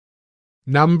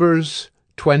Numbers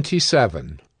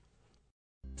 27.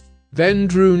 Then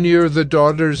drew near the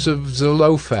daughters of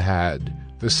Zelophehad,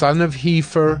 the son of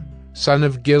Hepher, son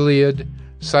of Gilead,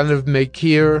 son of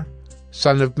Machir,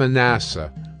 son of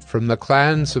Manasseh, from the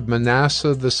clans of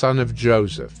Manasseh the son of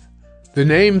Joseph. The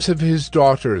names of his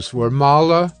daughters were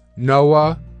Mahlah,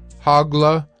 Noah,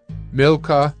 Hoglah,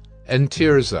 Milcah, and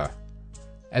Tirzah.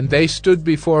 And they stood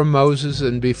before Moses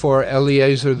and before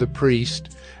Eleazar the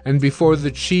priest, and before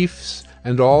the chiefs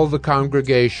and all the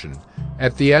congregation,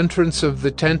 at the entrance of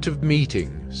the tent of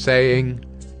meeting, saying,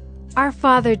 Our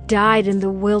father died in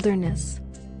the wilderness.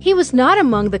 He was not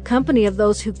among the company of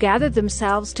those who gathered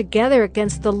themselves together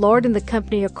against the Lord in the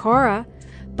company of Korah,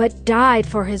 but died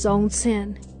for his own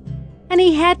sin. And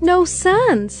he had no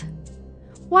sons.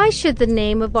 Why should the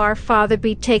name of our father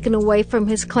be taken away from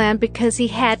his clan because he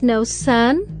had no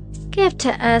son? Give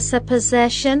to us a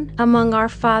possession among our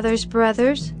father's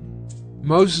brothers.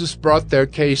 Moses brought their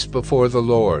case before the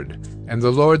Lord, and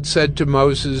the Lord said to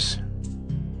Moses,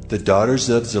 The daughters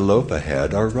of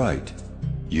Zelophehad are right.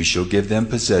 You shall give them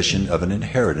possession of an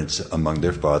inheritance among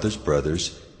their father's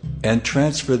brothers, and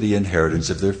transfer the inheritance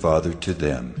of their father to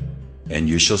them. And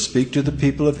you shall speak to the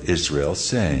people of Israel,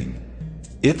 saying,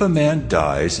 If a man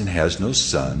dies and has no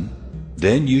son,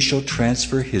 then you shall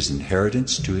transfer his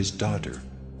inheritance to his daughter.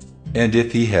 And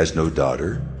if he has no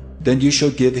daughter, then you shall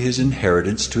give his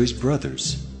inheritance to his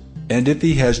brothers. And if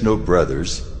he has no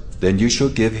brothers, then you shall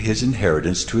give his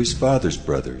inheritance to his father's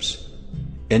brothers.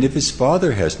 And if his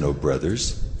father has no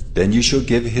brothers, then you shall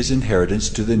give his inheritance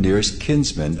to the nearest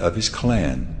kinsman of his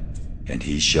clan, and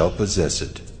he shall possess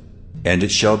it. And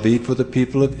it shall be for the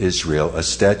people of Israel a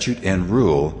statute and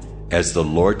rule, as the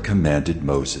Lord commanded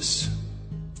Moses.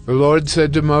 The Lord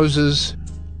said to Moses,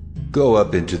 Go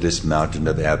up into this mountain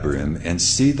of Abarim, and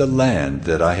see the land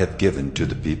that I have given to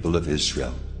the people of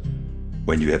Israel.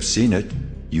 When you have seen it,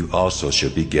 you also shall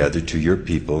be gathered to your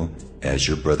people, as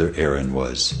your brother Aaron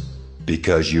was,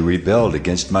 because you rebelled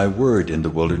against my word in the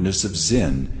wilderness of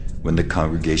Zin, when the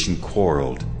congregation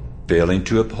quarreled, failing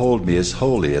to uphold me as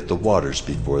holy at the waters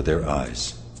before their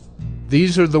eyes.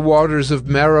 These are the waters of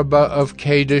Meribah of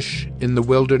Kadesh in the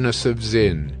wilderness of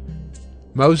Zin.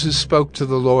 Moses spoke to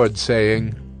the Lord,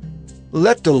 saying,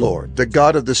 Let the Lord, the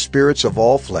God of the spirits of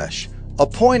all flesh,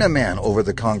 appoint a man over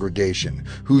the congregation,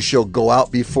 who shall go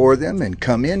out before them and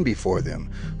come in before them,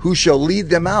 who shall lead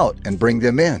them out and bring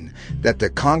them in, that the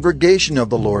congregation of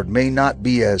the Lord may not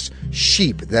be as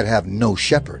sheep that have no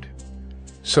shepherd.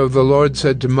 So the Lord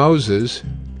said to Moses,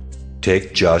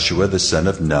 Take Joshua the son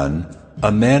of Nun,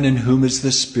 a man in whom is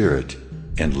the Spirit,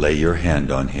 and lay your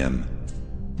hand on him.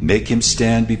 Make him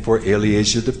stand before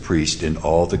Eleazar the priest and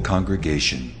all the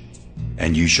congregation,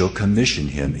 and you shall commission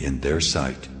him in their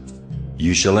sight.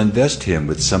 You shall invest him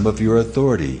with some of your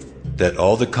authority, that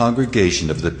all the congregation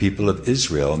of the people of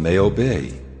Israel may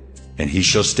obey. And he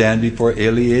shall stand before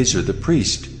Eleazar the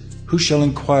priest, who shall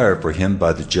inquire for him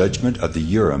by the judgment of the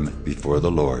Urim before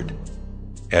the Lord.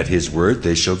 At his word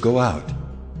they shall go out,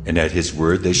 and at his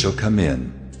word they shall come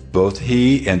in, both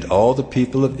he and all the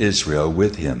people of Israel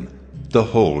with him, the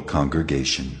whole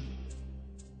congregation.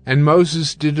 And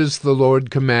Moses did as the Lord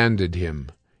commanded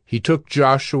him. He took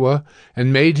Joshua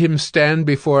and made him stand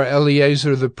before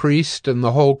Eleazar the priest and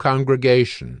the whole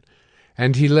congregation.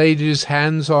 And he laid his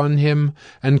hands on him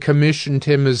and commissioned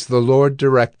him as the Lord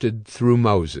directed through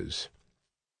Moses.